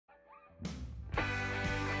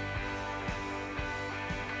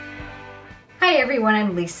Hi everyone,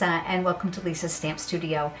 I'm Lisa and welcome to Lisa's Stamp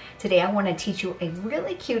Studio. Today I want to teach you a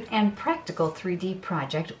really cute and practical 3D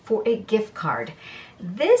project for a gift card.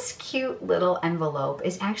 This cute little envelope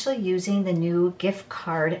is actually using the new gift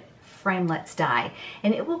card framelits die,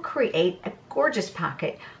 and it will create a gorgeous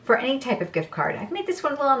pocket for any type of gift card. I've made this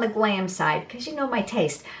one a little on the glam side because you know my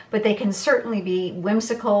taste, but they can certainly be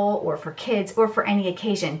whimsical or for kids or for any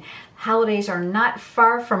occasion. Holidays are not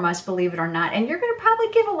far from us, believe it or not, and you're going to probably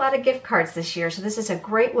give a lot of gift cards this year, so this is a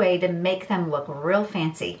great way to make them look real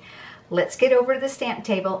fancy. Let's get over to the stamp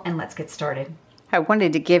table and let's get started. I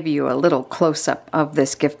wanted to give you a little close-up of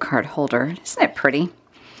this gift card holder. Isn't it pretty?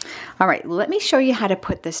 All right, let me show you how to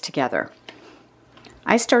put this together.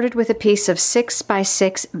 I started with a piece of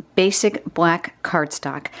 6x6 basic black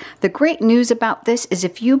cardstock. The great news about this is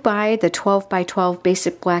if you buy the 12x12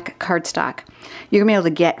 basic black cardstock, you're going to be able to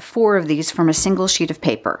get 4 of these from a single sheet of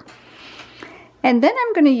paper. And then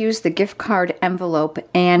I'm going to use the gift card envelope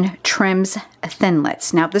and trims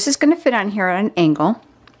thinlits. Now this is going to fit on here at an angle.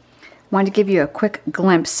 I wanted to give you a quick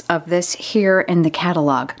glimpse of this here in the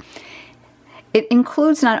catalog. It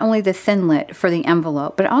includes not only the thinlit for the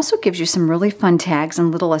envelope, but it also gives you some really fun tags and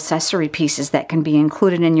little accessory pieces that can be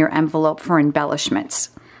included in your envelope for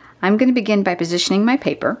embellishments. I'm going to begin by positioning my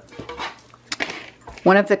paper.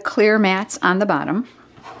 One of the clear mats on the bottom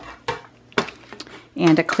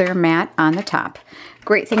and a clear mat on the top.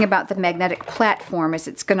 Great thing about the magnetic platform is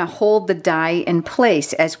it's going to hold the die in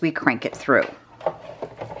place as we crank it through.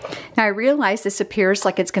 Now I realize this appears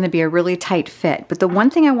like it's going to be a really tight fit, but the one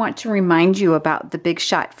thing I want to remind you about the Big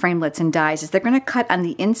Shot framelits and dies is they're going to cut on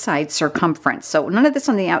the inside circumference, so none of this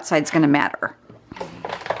on the outside is going to matter.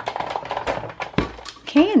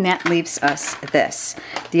 Okay, and that leaves us this.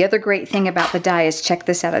 The other great thing about the die is, check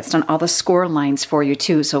this out, it's done all the score lines for you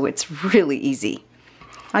too, so it's really easy.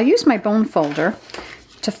 I'll use my bone folder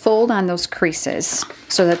to fold on those creases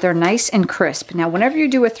so that they're nice and crisp. Now whenever you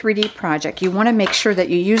do a 3D project, you want to make sure that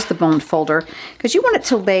you use the bone folder because you want it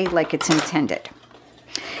to lay like it's intended.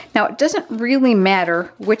 Now it doesn't really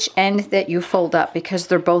matter which end that you fold up because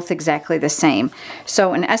they're both exactly the same.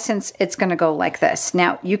 So in essence, it's going to go like this.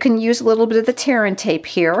 Now you can use a little bit of the tear and tape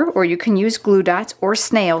here, or you can use glue dots or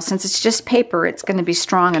snail. Since it's just paper, it's going to be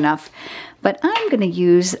strong enough. But I'm going to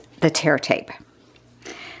use the tear tape.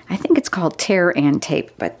 I think it's called tear and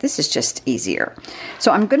tape, but this is just easier.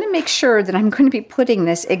 So I'm going to make sure that I'm going to be putting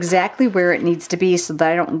this exactly where it needs to be so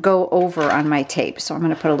that I don't go over on my tape. So I'm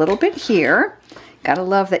going to put a little bit here. Gotta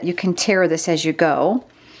love that you can tear this as you go.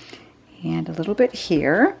 And a little bit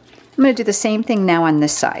here. I'm going to do the same thing now on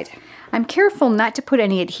this side. I'm careful not to put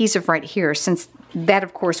any adhesive right here, since that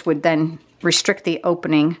of course would then restrict the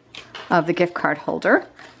opening of the gift card holder.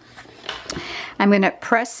 I'm going to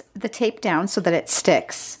press the tape down so that it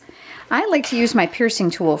sticks. I like to use my piercing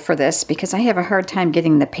tool for this because I have a hard time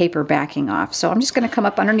getting the paper backing off. So I'm just going to come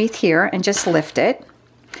up underneath here and just lift it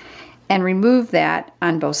and remove that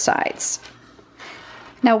on both sides.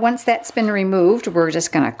 Now once that's been removed, we're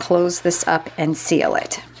just going to close this up and seal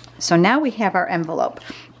it. So now we have our envelope.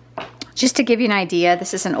 Just to give you an idea,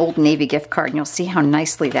 this is an Old Navy gift card and you'll see how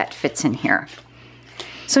nicely that fits in here.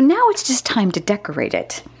 So now it's just time to decorate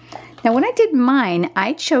it. Now when I did mine,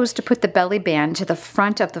 I chose to put the belly band to the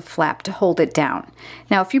front of the flap to hold it down.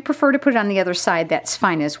 Now if you prefer to put it on the other side, that's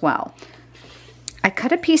fine as well. I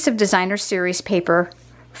cut a piece of Designer Series paper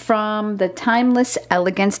from the Timeless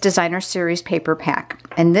Elegance Designer Series paper pack.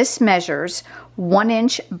 And this measures 1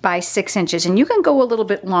 inch by 6 inches. And you can go a little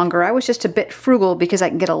bit longer. I was just a bit frugal because I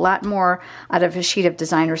can get a lot more out of a sheet of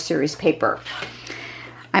Designer Series paper.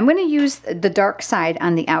 I'm going to use the dark side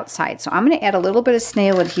on the outside. So I'm going to add a little bit of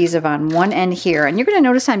snail adhesive on one end here. And you're going to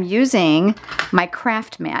notice I'm using my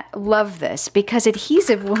craft mat. Love this because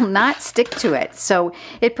adhesive will not stick to it. So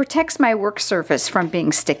it protects my work surface from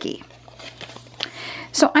being sticky.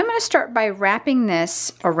 So I'm going to start by wrapping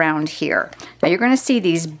this around here. Now you're going to see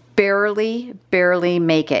these barely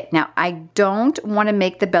make it. Now I don't want to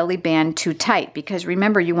make the belly band too tight because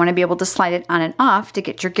remember, you want to be able to slide it on and off to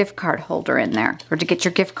get your gift card holder in there, or to get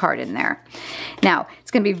your gift card in there. Now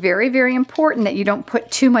it's going to be very important that you don't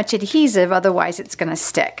put too much adhesive, otherwise it's going to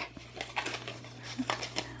stick.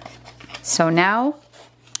 So now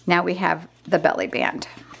we have the belly band.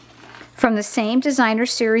 From the same Designer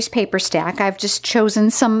Series paper stack, I've just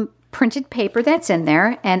chosen some printed paper that's in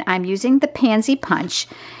there, and I'm using the Pansy punch,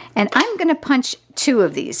 and I'm going to punch 2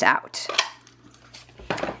 of these out.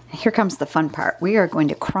 here comes the fun part. We are going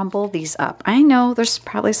to crumble these up. I know there's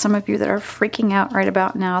probably some of you that are freaking out right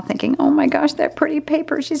about now thinking, oh my gosh, that pretty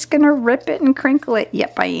paper, she's going to rip it and crinkle it.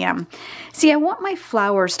 Yep, I am. See, I want my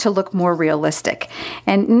flowers to look more realistic,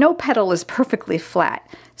 and no petal is perfectly flat.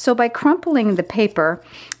 So by crumpling the paper,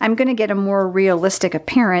 I'm going to get a more realistic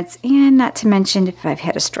appearance, and not to mention, if I've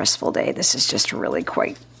had a stressful day, this is just really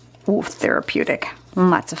quite therapeutic.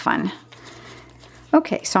 Lots of fun.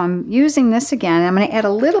 Okay, so I'm using this again. I'm going to add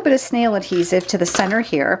a little bit of snail adhesive to the center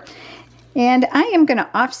here. And I am going to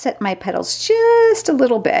offset my petals just a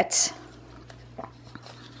little bit.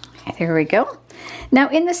 There we go. Now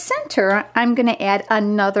in the center, I'm going to add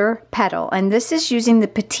another petal. And this is using the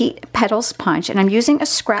Petite Petals Punch. And I'm using a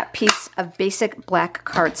scrap piece of basic black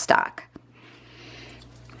cardstock.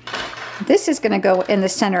 This is going to go in the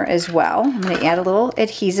center as well. I'm going to add a little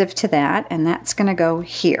adhesive to that. And that's going to go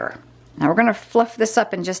here. Now we're going to fluff this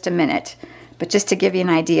up in just a minute, but just to give you an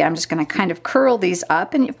idea, I'm just going to kind of curl these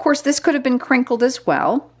up, and of course this could have been crinkled as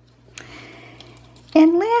well.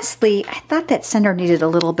 And lastly, I thought that center needed a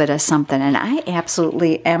little bit of something, and I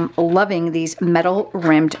absolutely am loving these metal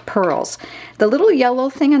rimmed pearls. The little yellow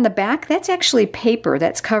thing on the back, that's actually paper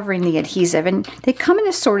that's covering the adhesive, and they come in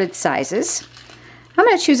assorted sizes. I'm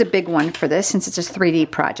going to choose a big one for this since it's a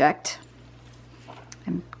 3D project.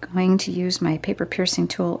 I'm going to use my paper piercing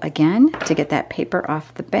tool again to get that paper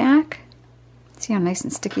off the back. See how nice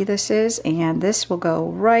and sticky this is? And this will go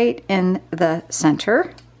right in the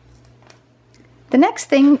center. The next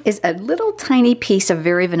thing is a little tiny piece of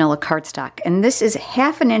very vanilla cardstock, and this is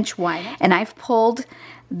 1/2 inch wide. And I've pulled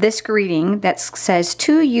this greeting that says,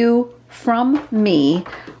 "To you from me,"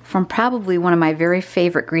 from probably one of my very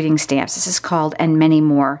favorite greeting stamps. This is called "And Many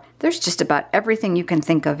More." There's just about everything you can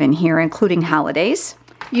think of in here, including holidays.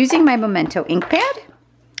 Using my Memento ink pad,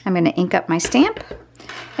 I'm going to ink up my stamp,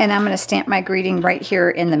 and I'm going to stamp my greeting right here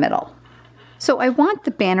in the middle. So I want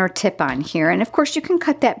the banner tip on here, and of course you can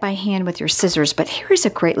cut that by hand with your scissors, but here's a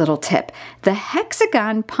great little tip. The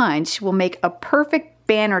hexagon punch will make a perfect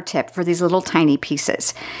banner tip for these little tiny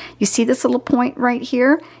pieces. You see this little point right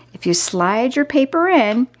here? If you slide your paper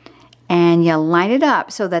in and you line it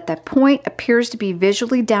up so that the point appears to be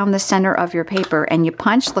visually down the center of your paper and you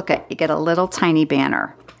punch, look at, you get a little tiny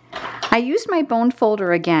banner. I used my bone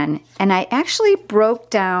folder again, and I actually broke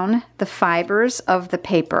down the fibers of the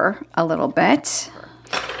paper a little bit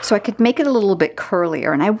so I could make it a little bit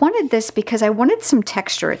curlier. And I wanted this because I wanted some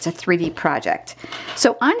texture. It's a 3D project.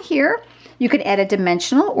 So on here, you can add a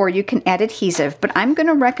dimensional or you can add adhesive, but I'm going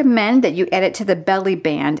to recommend that you add it to the belly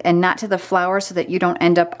band and not to the flower so that you don't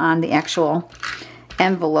end up on the actual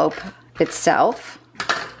envelope itself.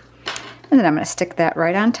 And then I'm going to stick that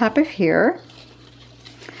right on top of here.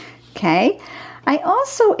 Okay, I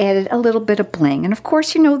also added a little bit of bling, and of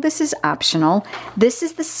course, you know, this is optional. This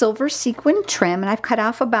is the silver sequin trim, and I've cut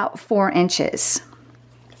off about 4 inches.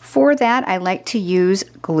 For that, I like to use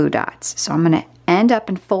glue dots. So I'm going to end up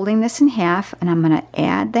in folding this in half, and I'm going to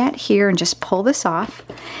add that here and just pull this off.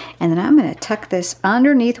 And then I'm going to tuck this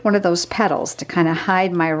underneath one of those petals to kind of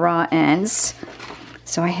hide my raw ends.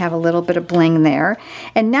 So I have a little bit of bling there.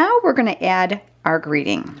 And now we're going to add our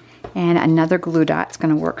greeting. And another glue dot is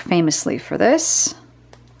going to work famously for this.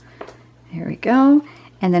 There we go.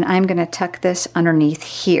 And then I'm going to tuck this underneath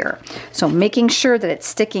here. So making sure that it's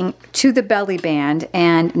sticking to the belly band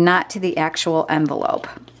and not to the actual envelope.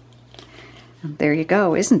 There you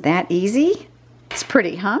go. Isn't that easy? It's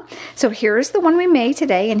pretty, huh? So here's the one we made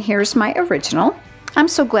today, and here's my original. I'm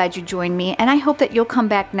so glad you joined me, and I hope that you'll come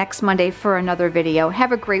back next Monday for another video.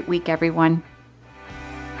 Have a great week, everyone.